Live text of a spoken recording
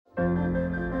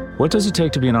What does it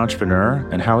take to be an entrepreneur,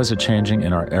 and how is it changing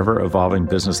in our ever-evolving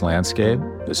business landscape?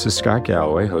 This is Scott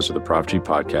Galloway, host of the Prop G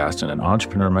podcast and an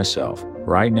entrepreneur myself.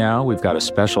 Right now, we've got a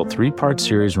special 3-part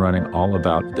series running all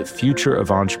about the future of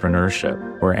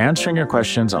entrepreneurship. We're answering your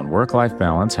questions on work-life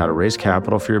balance, how to raise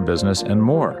capital for your business, and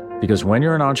more. Because when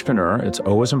you're an entrepreneur, it's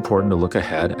always important to look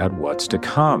ahead at what's to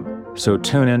come. So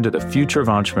tune in to the Future of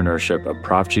Entrepreneurship, a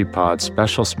Prop G pod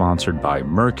special sponsored by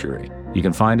Mercury. You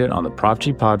can find it on the Prop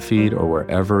G pod feed or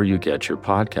wherever you get your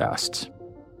podcasts.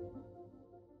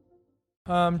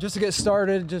 Just to get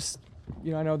started,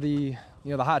 I know the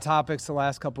hot topics the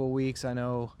last couple of weeks. I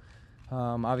know,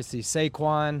 obviously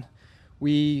Saquon.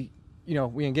 We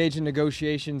engaged in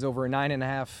negotiations over a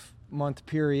 9.5-month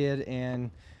period,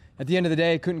 and at the end of the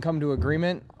day, couldn't come to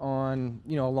agreement on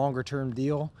a longer-term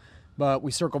deal. But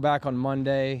we circled back on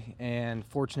Monday, and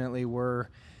fortunately, we're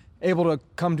able to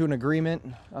come to an agreement.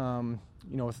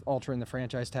 With altering the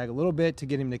franchise tag a little bit to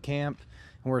get him to camp,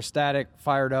 and we're ecstatic,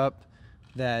 fired up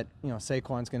that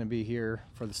Saquon's going to be here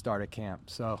for the start of camp.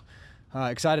 So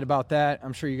excited about that.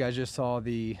 I'm sure you guys just saw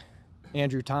the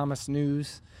Andrew Thomas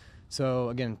news. So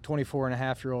again,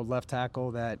 24-and-a-half-year-old left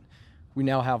tackle that we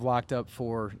now have locked up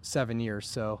for 7 years.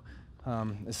 So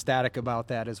ecstatic about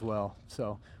that as well.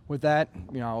 So with that,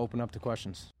 I'll open up to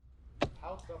questions.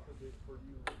 How tough is it for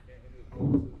you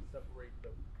and to separate the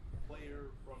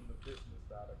player from the business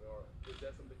side of it? Or is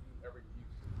that something you ever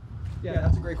used to? Yeah,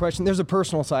 that's a great question. There's a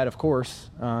personal side, of course.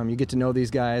 You get to know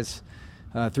these guys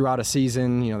throughout a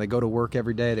season. They go to work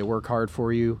every day. They work hard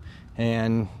for you,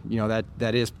 and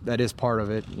that is part of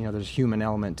it. There's a human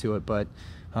element to it, but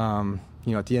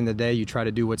at the end of the day, you try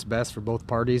to do what's best for both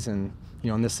parties. And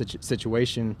in this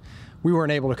situation, we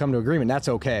weren't able to come to agreement. That's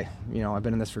okay. I've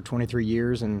been in this for 23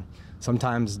 years, and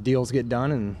sometimes deals get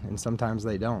done, and sometimes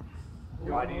they don't.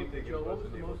 Why do you think it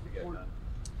wasn't able to get done?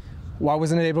 Why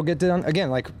wasn't it able to get done?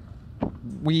 Again,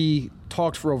 we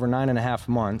talked for over 9.5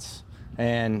 months,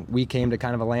 and we came to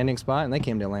kind of a landing spot, and they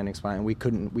came to a landing spot, and we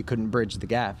couldn't bridge the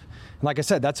gap. And like I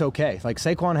said, that's okay.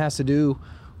 Saquon has to do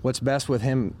what's best with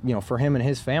him, for him and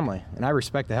his family. And I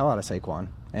respect the hell out of Saquon.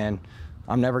 And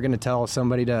I'm never going to tell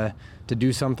somebody to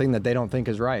do something that they don't think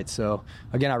is right. So,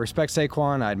 again, I respect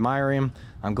Saquon. I admire him.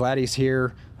 I'm glad he's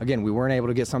here. Again, we weren't able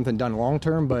to get something done long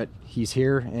term, but he's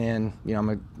here. And,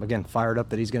 I'm, again, fired up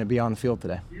that he's going to be on the field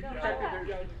today. There's not a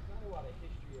lot of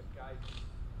history of guys who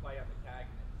play on the tag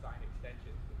and then sign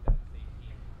extensions with that same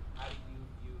team. How do you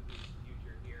view his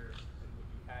future here, and would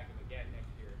you tag him again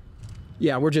next year?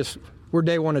 Yeah, we're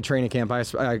day one of training camp.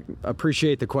 I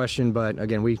appreciate the question, but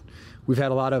again, we've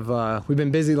had a lot of we've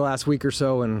been busy the last week or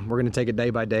so, and we're going to take it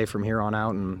day by day from here on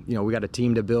out. And we got a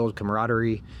team to build,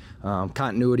 camaraderie,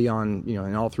 continuity on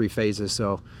in all 3 phases.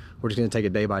 So we're just going to take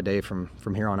it day by day from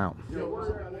here on out.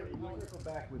 We'll circle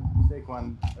back with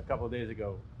Saquon a couple of days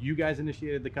ago. You guys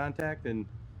initiated the contact, and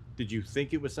did you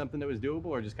think it was something that was doable,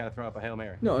 or just kind of throw up a Hail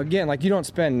Mary? No, again, you don't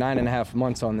spend 9.5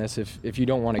 months on this if you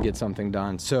don't want to get something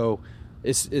done. So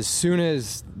as soon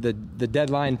as the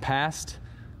deadline passed,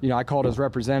 I called his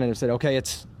representative and said, okay,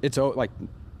 it's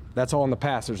that's all in the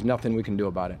past. There's nothing we can do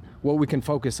about it. What we can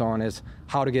focus on is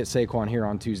how to get Saquon here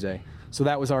on Tuesday. So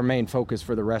that was our main focus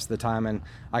for the rest of the time. And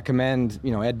I commend,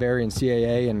 Ed Berry and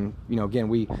CAA. And, again,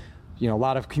 we, a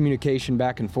lot of communication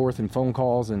back and forth and phone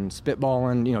calls and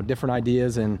spitballing, different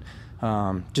ideas. And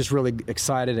just really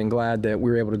excited and glad that we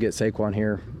were able to get Saquon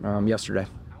here yesterday.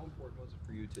 How important was it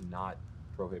for you to not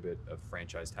prohibit a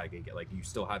franchise tagging? You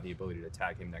still have the ability to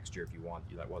tag him next year if you want.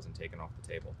 That wasn't taken off the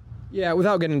table. Yeah,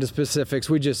 without getting into specifics,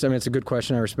 it's a good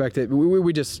question. I respect it.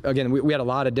 We just, again, we had a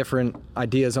lot of different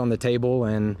ideas on the table,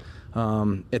 and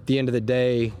at the end of the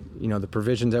day, the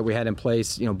provisions that we had in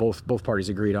place, both parties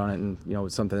agreed on it, and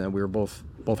it's something that we were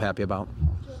both happy about.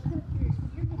 So I'm kind of curious, when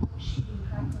you're negotiating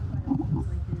high-profile things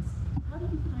like this, how do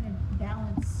you kind of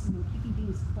balance, keeping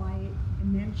things quiet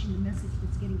and managing the message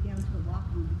that's getting down to the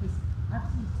locker room? Because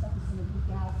obviously stuff is going to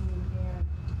leak out here and there,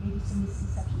 maybe some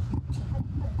misconceptions here. So how do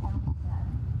you kind of balance that?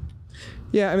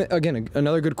 Yeah, again,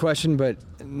 another good question, but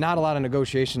not a lot of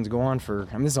negotiations go on for,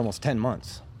 this is almost 10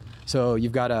 months. So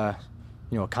you've got a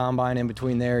combine in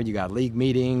between there. You got league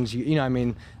meetings.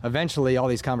 Eventually all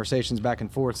these conversations back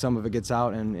and forth, some of it gets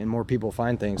out and more people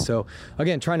find things. So,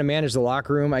 again, trying to manage the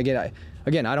locker room. I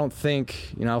don't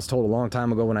think, I was told a long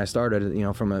time ago when I started,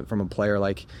 from a player,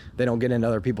 they don't get into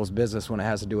other people's business when it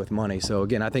has to do with money. So,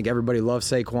 again, I think everybody loves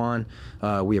Saquon.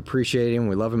 We appreciate him.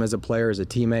 We love him as a player, as a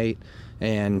teammate.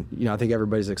 And, I think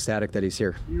everybody's ecstatic that he's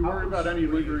here. You worried about any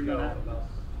lingering on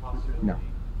No.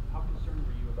 How concerned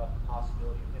were you about the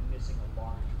possibility of him missing a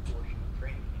large portion of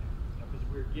training camp? Because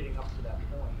we're getting up to that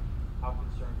point. How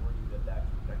concerned were you that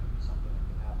could be something that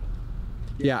could happen?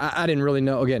 Yeah, I didn't really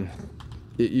know. Again,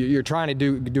 you're trying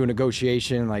to do a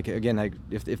negotiation. Like again, like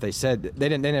if they said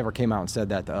they never came out and said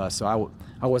that to us. So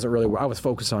I wasn't really. I was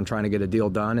focused on trying to get a deal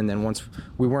done, and then once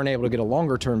we weren't able to get a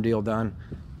longer term deal done,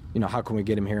 how can we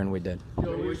get him here? And we did.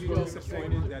 Joe, were you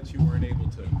disappointed that you weren't able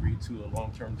to agree to a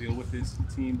long-term deal with this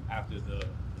team after the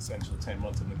essential 10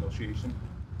 months of negotiation?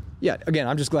 Yeah, again,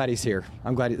 I'm just glad he's here.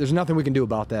 I'm glad there's nothing we can do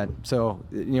about that. So,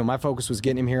 my focus was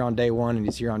getting him here on day one, and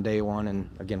he's here on day one. And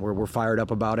again, we're fired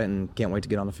up about it and can't wait to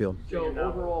get on the field. Joe,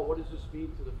 overall, what does this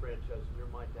mean to the franchise in your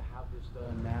mind to have this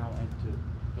done now and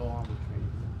to go on with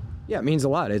training? Yeah, it means a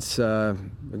lot. It's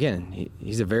again,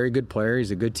 he's a very good player.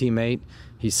 He's a good teammate.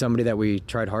 He's somebody that we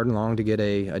tried hard and long to get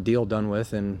a deal done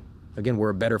with. And again, we're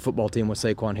a better football team with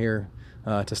Saquon here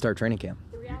to start training camp.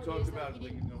 The reality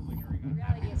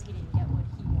is he didn't get what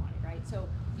he wanted, right? So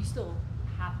you still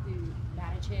have to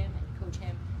manage him and coach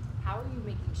him. How are you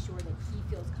making sure that he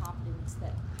feels confidence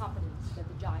that the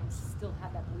Giants still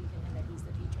have that belief in him that he's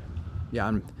the future?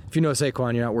 Yeah, if you know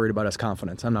Saquon, you're not worried about his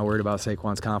confidence. I'm not worried about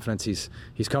Saquon's confidence. He's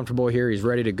comfortable here. He's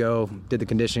ready to go. Did the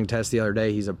conditioning test the other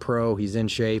day. He's a pro. He's in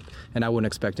shape, and I wouldn't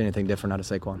expect anything different out of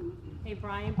Saquon. Hey,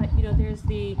 Brian, but there's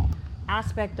the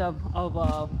aspect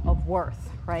of worth,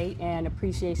 right, and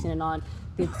appreciation. And on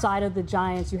the side of the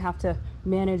Giants, you have to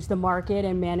manage the market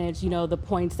and manage, the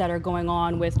points that are going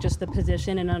on with just the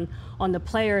position. And on the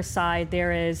player side,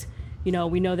 there is, we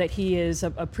know that he is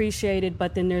appreciated,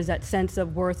 but then there's that sense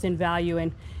of worth and value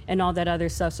and all that other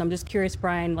stuff. So I'm just curious,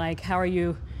 Brian, how are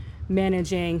you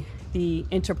managing the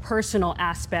interpersonal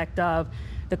aspect of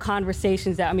the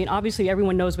conversations that, obviously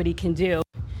everyone knows what he can do,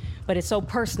 but it's so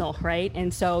personal, right?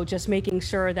 And so just making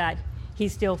sure that he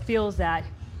still feels that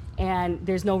and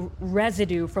there's no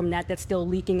residue from that that's still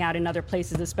leaking out in other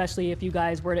places, especially if you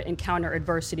guys were to encounter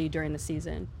adversity during the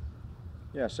season.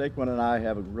 Yeah, Saquon and I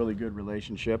have a really good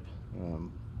relationship.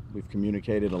 We've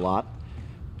communicated a lot,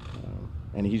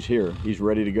 and he's here. He's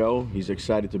ready to go. He's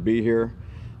excited to be here,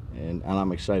 and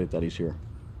I'm excited that he's here.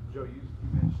 Joe, you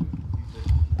mentioned,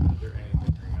 is there any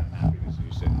lingering unhappiness?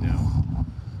 You said no.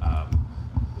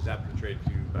 Was that portrayed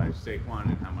to you by Saquon,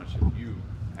 and how much have you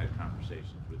had conversations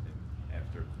with him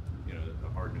after, the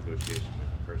hard negotiation with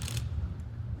him personally?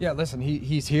 Yeah, listen,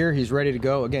 he's here. He's ready to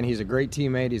go. Again, he's a great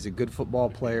teammate. He's a good football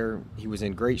player. He was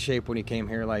in great shape when he came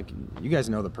here. You guys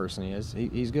know the person he is.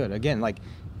 He's good. Again,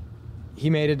 he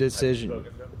made a decision. Have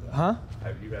you spoken to him? Huh?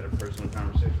 Have you had a personal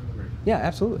conversation with him? Yeah,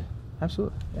 absolutely.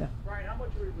 Absolutely, yeah. Brian, how much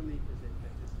of a relief is it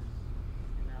that this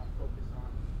is now focused on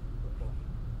football?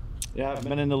 Yeah, I've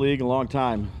been in the league a long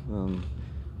time.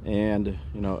 And,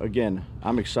 again,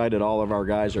 I'm excited all of our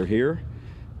guys are here.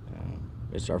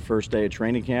 It's our first day of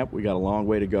training camp. We got a long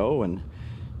way to go, and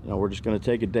we're just going to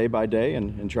take it day by day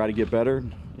and try to get better.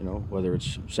 Whether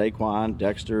it's Saquon,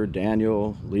 Dexter,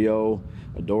 Daniel, Leo,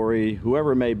 Adoree,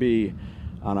 whoever it may be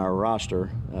on our roster.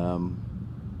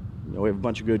 We have a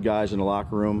bunch of good guys in the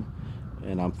locker room,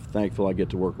 and I'm thankful I get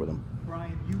to work with them.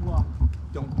 Brian, you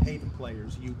don't pay the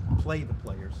players; you play the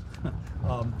players.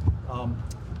 One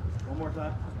more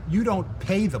time. You don't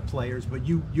pay the players, but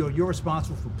you're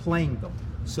responsible for playing them.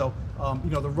 So,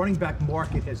 the running back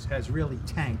market has really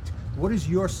tanked. What is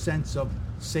your sense of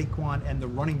Saquon and the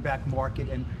running back market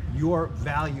and your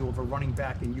value of a running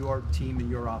back in your team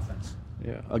and your offense?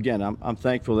 Yeah, again, I'm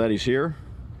thankful that he's here.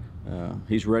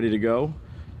 He's ready to go,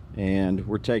 and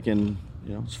we're taking,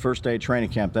 it's first day of training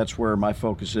camp. That's where my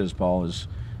focus is, Paul, is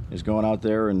going out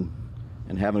there and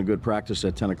having a good practice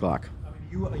at 10 o'clock.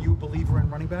 Are you a believer in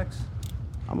running backs?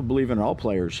 I'm a believer in all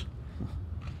players.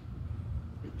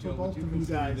 Joe, would you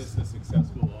consider this a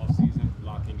successful offseason,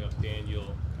 locking up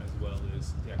Daniel as well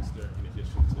as Dexter in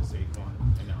addition to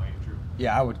Saquon and now Andrew?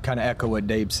 Yeah, I would kind of echo what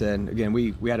Dave said. Again,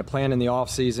 we had a plan in the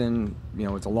offseason.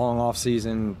 It's a long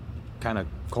offseason, kind of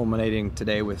culminating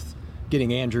today with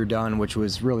getting Andrew done, which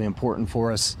was really important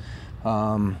for us.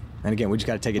 And again, we just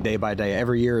got to take it day by day.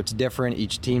 Every year it's different.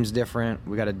 Each team's different.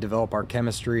 We got to develop our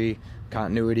chemistry,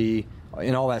 continuity,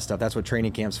 and all that stuff. That's what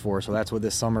training camp's for. So that's what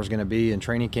this summer's going to be in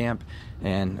training camp.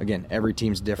 And again, every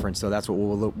team's different. So that's what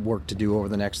we'll work to do over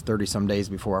the next 30-some days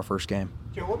before our first game.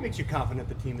 Joe, what makes you confident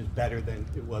the team is better than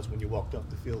it was when you walked off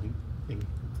the field in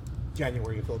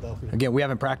January in Philadelphia? Again, we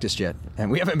haven't practiced yet, and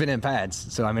we haven't been in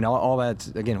pads. So all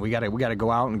that. Again, we got to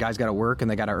go out, and guys got to work, and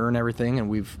they got to earn everything. And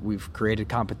we've created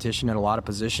competition at a lot of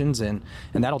positions, and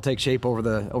that'll take shape over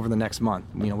the next month.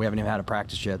 We haven't even had a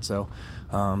practice yet, so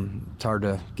it's hard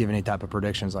to give any type of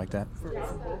predictions like that. Joe, you had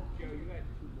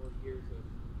 2 more years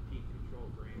of team control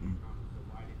for Andrew Thomas, so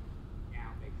why did it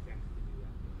now make sense to do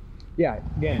that? Yeah,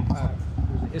 again,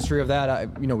 there's a history of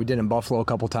that. We did in Buffalo a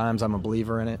couple times. I'm a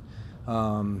believer in it.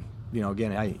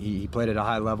 again, he played at a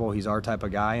high level. He's our type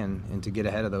of guy, and to get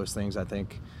ahead of those things, I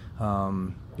think,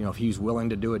 if he was willing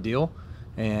to do a deal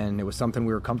and it was something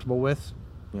we were comfortable with,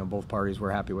 both parties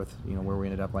were happy with, where we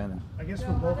ended up landing. I guess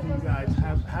for both of you guys,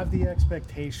 have the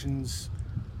expectations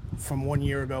from 1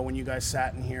 year ago when you guys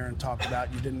sat in here and talked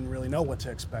about you didn't really know what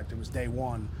to expect. It was day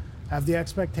one. Have the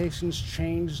expectations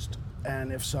changed,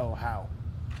 and if so, how?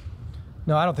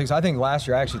 No, I don't think so. I think last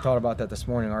year, I actually thought about that this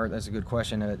morning, Art. That's a good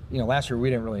question. Last year we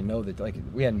didn't really know that,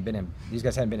 these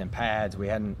guys hadn't been in pads.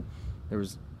 Hadn't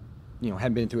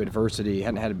been through adversity,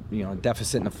 hadn't had a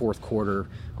deficit in the fourth quarter.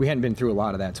 We hadn't been through a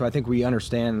lot of that. So I think we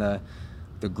understand the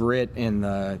grit and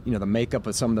the makeup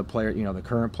of some of the players, the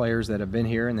current players that have been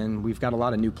here. And then we've got a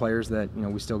lot of new players that,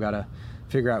 we still got to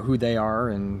figure out who they are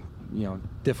and,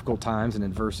 difficult times and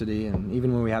adversity, and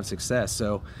even when we have success.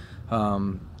 So,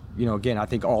 again, I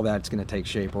think all that's going to take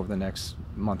shape over the next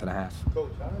month and a half.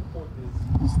 Coach, how important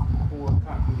is for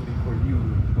continuity for you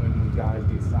when guys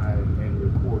get signed and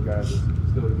your core guys are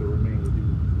still going to remain with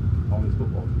you on this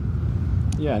football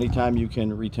team? Yeah, anytime you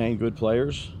can retain good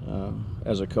players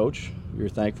as a coach, you're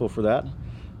thankful for that.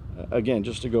 Again,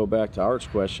 just to go back to Art's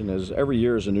question, is every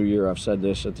year is a new year. I've said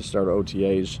this at the start of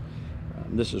OTAs.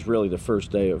 This is really the first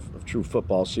day of true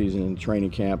football season and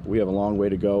training camp. We have a long way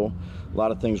to go. A lot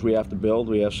of things we have to build.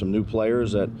 We have some new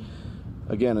players that,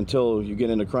 again, until you get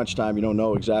into crunch time, you don't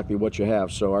know exactly what you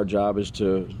have. So our job is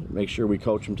to make sure we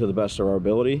coach them to the best of our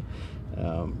ability,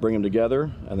 bring them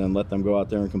together, and then let them go out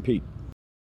there and compete.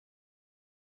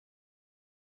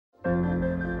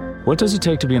 What does it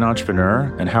take to be an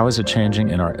entrepreneur, and how is it changing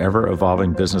in our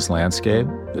ever-evolving business landscape?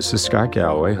 This is Scott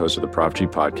Galloway, host of the Prop G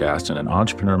podcast and an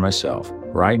entrepreneur myself.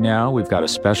 Right now, we've got a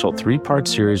special 3-part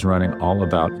series running all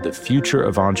about the future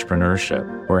of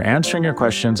entrepreneurship. We're answering your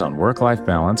questions on work-life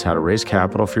balance, how to raise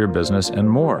capital for your business, and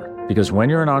more. Because when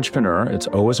you're an entrepreneur, it's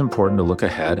always important to look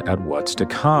ahead at what's to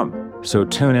come. So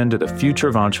tune in to the Future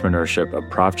of Entrepreneurship, a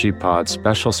Prop G pod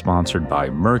special sponsored by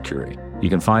Mercury. You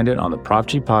can find it on the Prop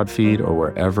G Pod feed or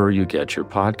wherever you get your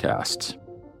podcasts.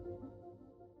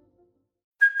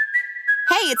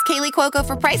 Hey, it's Kaylee Cuoco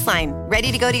for Priceline.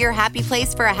 Ready to go to your happy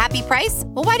place for a happy price?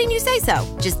 Well, why didn't you say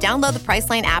so? Just download the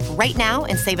Priceline app right now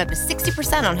and save up to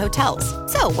 60% on hotels.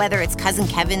 So whether it's Cousin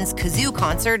Kevin's Kazoo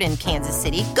Concert in Kansas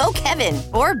City, go Kevin,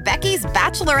 or Becky's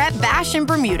Bachelorette Bash in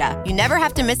Bermuda, you never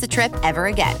have to miss a trip ever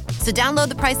again. So download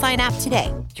the Priceline app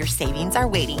today. Your savings are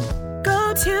waiting.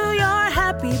 Go to your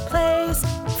happy place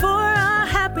for a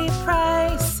happy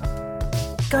price.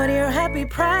 Go to your happy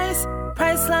price,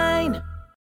 Priceline.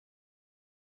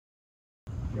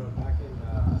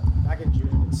 Back in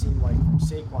June, it seemed like from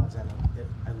Saquon's end,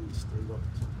 at least, it looked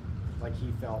like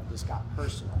he felt this got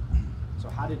personal. So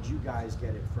how did you guys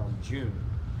get it from June,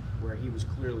 where he was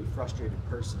clearly frustrated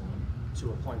personally, to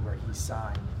a point where he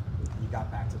signed, you got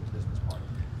back to the business part?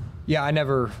 Yeah,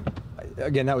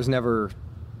 that was never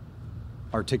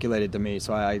articulated to me.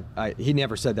 So he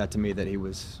never said that to me, that he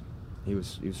was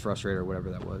frustrated or whatever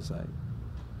that was.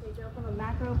 From a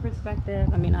macro perspective,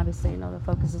 obviously, the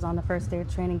focus is on the first day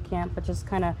of training camp, but just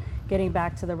kind of getting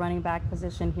back to the running back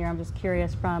position here, I'm just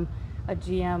curious from a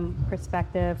GM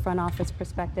perspective, front office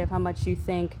perspective, how much you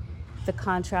think the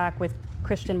contract with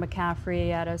Christian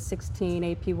McCaffrey at a 16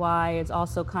 APY is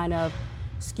also kind of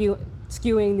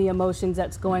skewing the emotions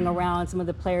that's going around some of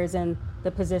the players in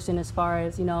the position, as far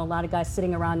as, a lot of guys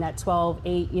sitting around that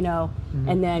 12-8,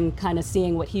 and then kind of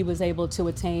seeing what he was able to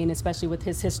attain, especially with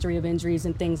his history of injuries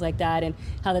and things like that, and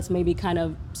how that's maybe kind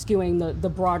of skewing the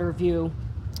broader view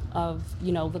of,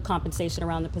 the compensation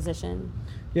around the position.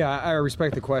 Yeah, I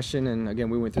respect the question, and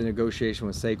again, we went through negotiation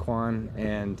with Saquon,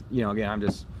 and, again,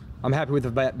 I'm happy with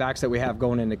the backs that we have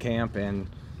going into camp, and,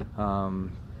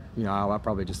 I'll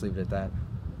probably just leave it at that.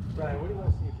 Brian, what do you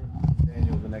want to see from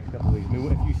Daniel the next couple of weeks?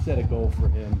 If you set a goal for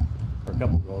him, or a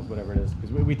couple of goals, whatever it is,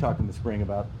 because we talked in the spring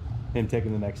about him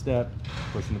taking the next step,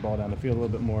 pushing the ball down the field a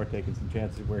little bit more, taking some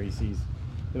chances where he sees.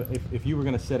 If you were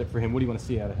going to set it for him, what do you want to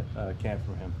see out of camp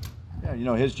from him?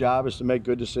 Yeah, his job is to make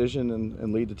good decisions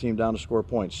and lead the team down to score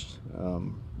points.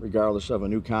 Regardless of a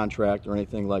new contract or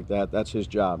anything like that, that's his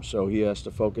job. So he has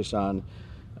to focus on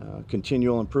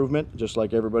continual improvement, just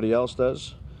like everybody else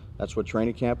does. That's what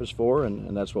training camp is for,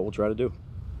 and that's what we'll try to do.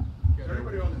 Is there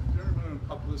anybody on the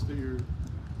pup list that you're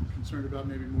concerned about,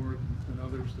 maybe more than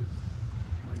others, that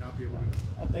might not be able to?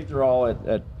 I think they're all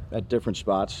at different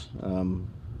spots.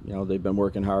 They've been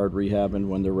working hard, rehabbing.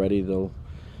 When they're ready, they'll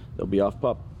be off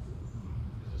pup.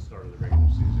 Is the start of the regular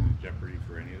season in jeopardy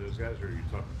for any of those guys, or are you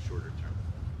talking shorter term?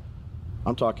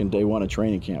 I'm talking day one of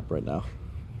training camp right now.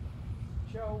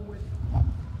 Joe, with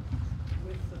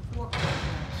the four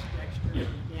quarterbacks, Dexter,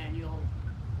 Daniel,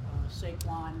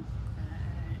 Saquon,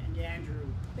 and Andrew,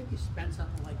 I think you spent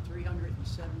something like $378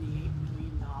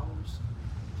 million.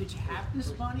 Did you have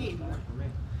this money?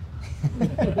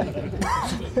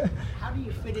 How do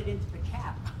you fit it into the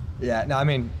cap? Yeah, no, I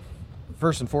mean,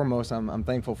 first and foremost, I'm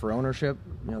thankful for ownership.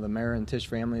 You know, the mayor and Tisch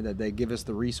family, that they give us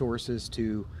the resources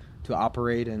to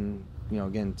operate and, you know,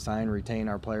 again, sign, retain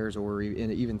our players, or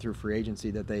even through free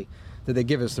agency, that they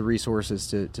give us the resources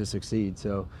to succeed.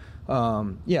 So,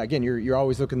 yeah, again, you're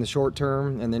always looking the short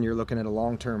term, and then you're looking at a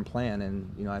long-term plan.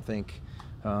 And, you know, I think,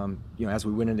 you know, as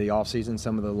we went into the offseason,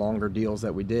 some of the longer deals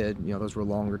that we did, you know, those were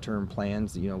longer-term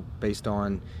plans, you know, based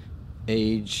on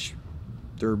age,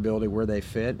 durability, where they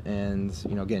fit, and,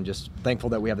 you know, again, just thankful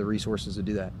that we have the resources to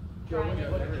do that. Joe,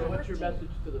 what's your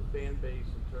message to the fan base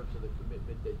in terms of the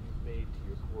commitment that you've made to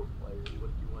your core players?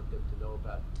 What do you want them to know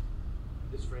about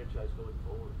this franchise going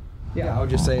forward? Yeah, I would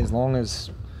just say, as long as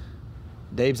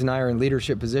Dave's and I are in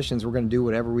leadership positions, we're going to do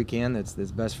whatever we can that's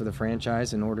best for the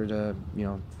franchise in order to, you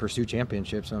know, pursue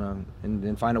championships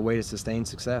and find a way to sustain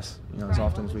success, you know, as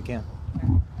often as we can.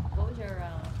 What was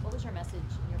your message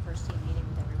in your first team meeting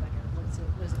with everybody? What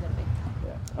was it going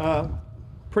to be?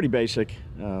 Pretty basic.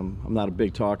 I'm not a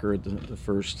big talker at the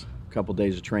first couple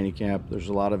days of training camp. There's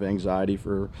a lot of anxiety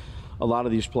for a lot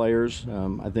of these players.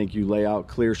 I think you lay out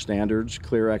clear standards,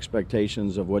 clear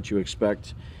expectations of what you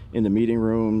expect in the meeting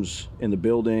rooms, in the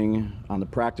building, on the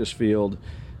practice field,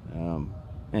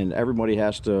 and everybody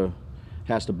has to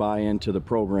buy into the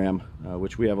program,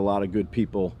 which we have a lot of good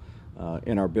people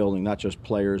in our building, not just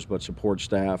players, but support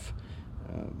staff,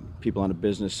 people on the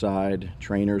business side,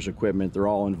 trainers, equipment. They're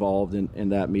all involved in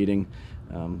that meeting.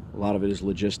 A lot of it is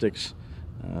logistics.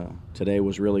 Today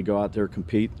was really go out there,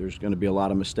 compete. There's going to be a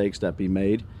lot of mistakes that be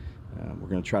made. We're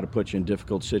going to try to put you in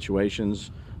difficult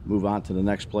situations, move on to the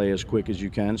next play as quick as you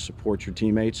can, support your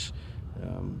teammates,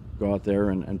 go out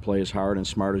there and play as hard and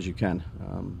smart as you can.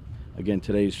 Again,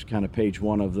 today's kind of page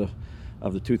one of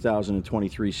the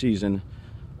 2023 season.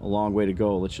 A long way to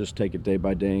go. Let's just take it day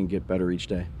by day and get better each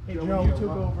day. Hey, Joe, when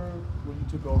you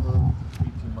took over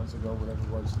 18 months ago, whatever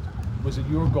it was it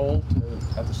your goal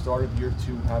to, at the start of year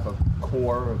two, have a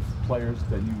core of players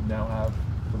that you now have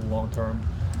for the long term,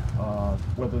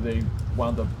 whether they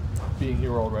wound up being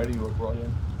here already or brought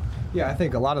in? Yeah, I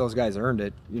think a lot of those guys earned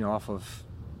it, you know, off of,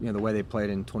 you know, the way they played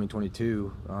in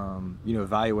 2022, you know,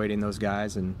 evaluating those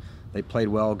guys, and they played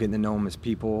well, getting to know them as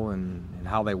people and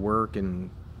how they work,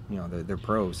 and, you know, they're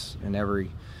pros in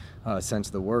every sense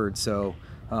of the word. So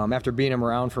after being them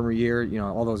around for a year, you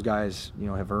know, all those guys, you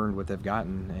know, have earned what they've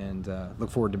gotten, and look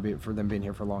forward to for them being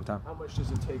here for a long time. How much does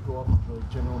it take off the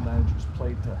general manager's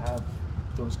plate to have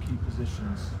those key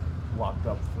positions locked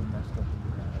up for the next couple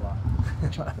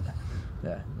of years?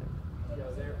 Yeah.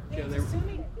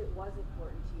 Assuming it was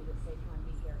important to you that Saquon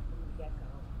be here from the get-go,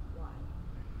 why?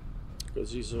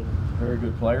 Because he's a very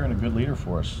good player and a good leader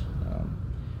for us.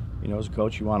 You know, as a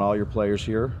coach, you want all your players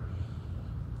here.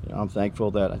 You know, I'm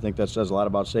thankful that I think that says a lot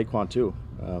about Saquon too.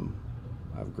 I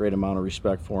have a great amount of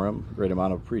respect for him, a great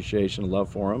amount of appreciation and love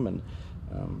for him, and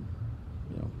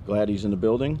you know, glad he's in the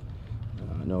building.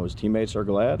 I know his teammates are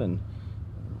glad, and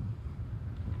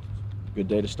good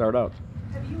day to start out.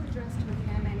 Have you addressed with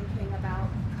him anything about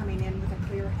coming in with a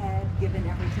clear head, given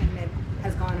everything that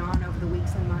has gone on over the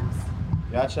weeks and months?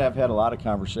 Yeah, I've had a lot of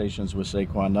conversations with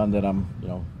Saquon, none that I'm, you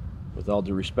know, with all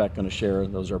due respect, going to share.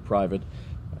 Those are private,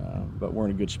 but we're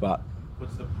in a good spot.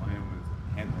 What's the plan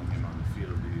with handling him on the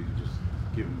field? Do you just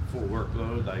give him full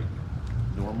workload like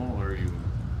normal, or are you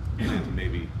going to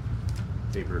maybe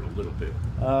taper it a little bit?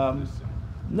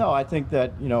 No, I think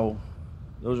that, you know,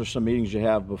 those are some meetings you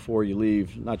have before you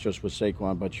leave, not just with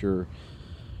Saquon, but your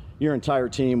entire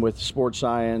team with sports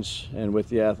science and with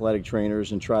the athletic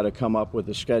trainers, and try to come up with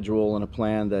a schedule and a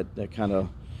plan that kind of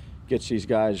gets these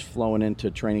guys flowing into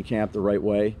training camp the right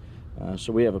way.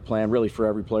 So we have a plan really for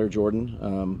every player,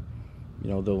 Jordan. You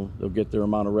know, they'll get their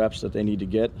amount of reps that they need to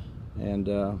get, and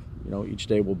you know, each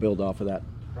day we'll build off of that.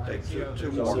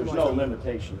 So there's no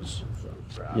limitations.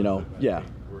 You know, yeah.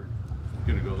 We're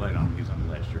going to go light on him. He's on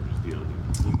the last year of his deal.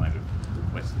 He might have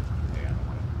requested, hey, I don't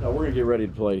want to. No, we're going to get ready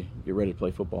to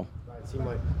play football. It seemed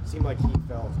like he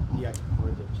felt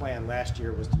the plan last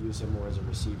year was to use him more as a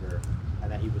receiver,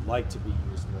 and that he would like to be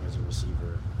used more as a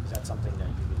receiver. Is that something that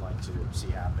you would like to see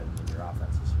happen in your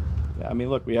offense this year? Yeah, I mean,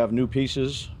 look, we have new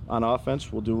pieces on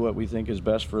offense. We'll do what we think is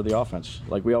best for the offense,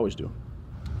 like we always do.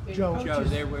 Joe,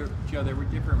 there were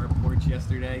different reports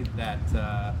yesterday that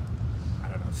I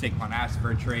don't know, Saquon asked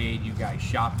for a trade. You guys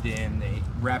shopped in. The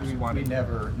reps wanted. We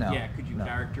never. No. Yeah. Could you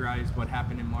characterize what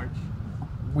happened in March?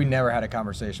 We never had a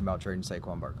conversation about trading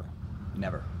Saquon Barkley.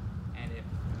 Never. And if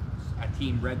a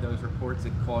team read those reports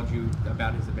and called you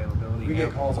about his availability? We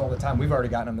get calls all the time. We've already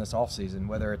gotten them this offseason,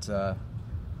 whether it's our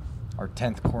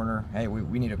 10th corner. Hey,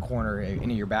 we need a corner,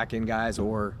 any of your back end guys,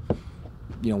 or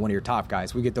one of your top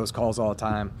guys. We get those calls all the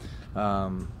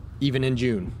time. Even in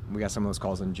June, we got some of those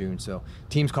calls in June. So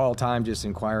teams call all the time, just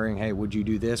inquiring, hey, would you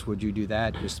do this? Would you do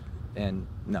that?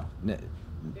 No,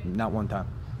 not one time.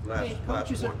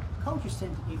 Coaches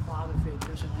tend to be father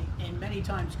figures, and many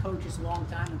times coaches a long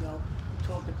time ago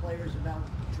talked to players about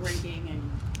drinking and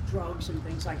drugs and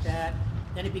things like that.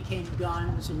 Then it became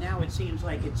guns, and now it seems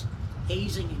like it's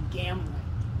hazing and gambling.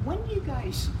 When do you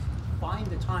guys find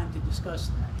the time to discuss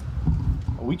that?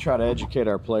 We try to educate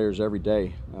our players every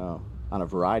day on a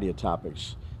variety of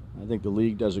topics. I think the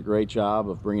league does a great job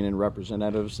of bringing in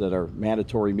representatives that are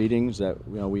mandatory meetings that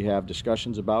we have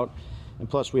discussions about. And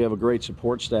plus, we have a great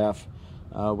support staff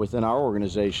within our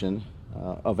organization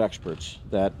of experts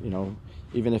that,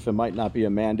 even if it might not be a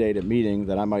mandated meeting,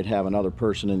 that I might have another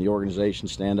person in the organization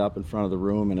stand up in front of the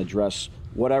room and address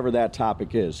whatever that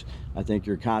topic is. I think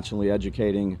you're constantly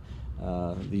educating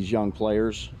these young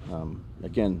players.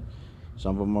 Again,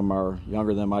 some of them are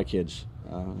younger than my kids,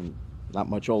 not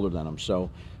much older than them. So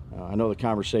I know the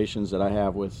conversations that I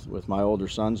have with my older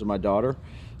sons and my daughter,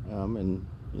 and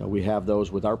we have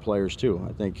those with our players too.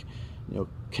 I think,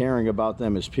 caring about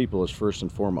them as people is first and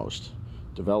foremost.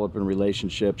 Developing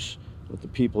relationships with the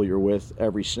people you're with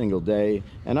every single day,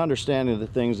 and understanding the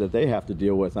things that they have to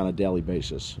deal with on a daily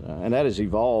basis. And that has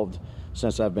evolved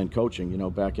since I've been coaching,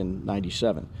 back in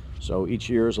 '97. So each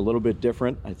year is a little bit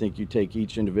different. I think you take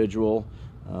each individual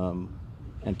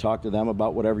and talk to them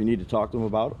about whatever you need to talk to them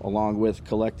about, along with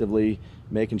collectively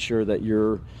making sure that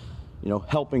you're,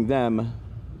 helping them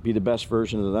be the best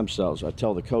version of themselves. I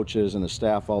tell the coaches and the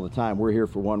staff all the time, we're here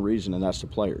for one reason, and that's the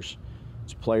players.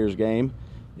 It's a players' game,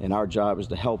 and our job is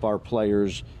to help our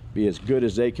players be as good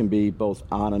as they can be, both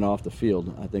on and off the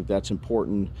field. I think that's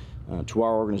important to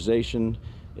our organization.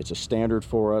 It's a standard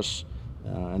for us,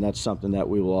 and that's something that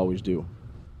we will always do.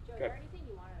 Joe, is there anything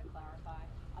you wanted to clarify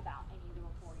about any of the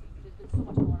reporting? There's been so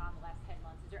much going on the last 10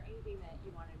 months. Is there anything that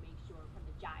you wanted to make sure from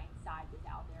the Giants side was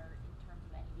out there in terms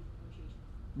of any of these negotiations?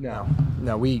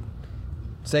 No,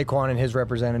 Saquon and his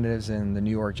representatives and the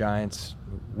New York Giants,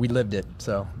 we lived it,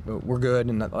 so we're good.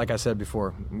 And like I said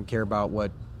before, we care about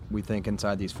what we think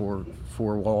inside these four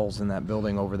walls in that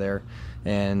building over there.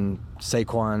 And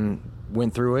Saquon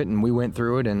went through it, and we went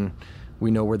through it, and we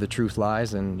know where the truth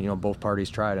lies. And both parties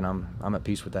tried, and I'm at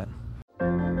peace with that.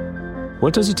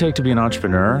 What does it take to be an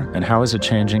entrepreneur, and how is it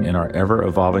changing in our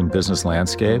ever-evolving business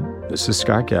landscape? This is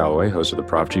Scott Galloway, host of the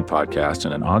Prop G podcast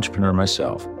and an entrepreneur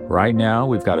myself. Right now,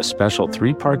 we've got a special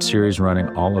 3-part series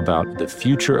running all about the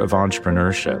future of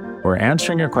entrepreneurship. We're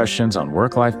answering your questions on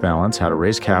work-life balance, how to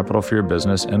raise capital for your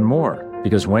business, and more.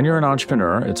 Because when you're an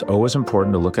entrepreneur, it's always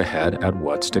important to look ahead at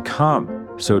what's to come.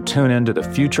 So tune in to the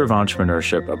Future of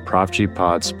Entrepreneurship, a Prop G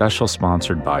Pod special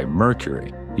sponsored by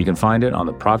Mercury. You can find it on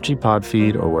the Prop G Pod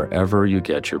feed or wherever you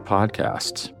get your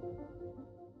podcasts.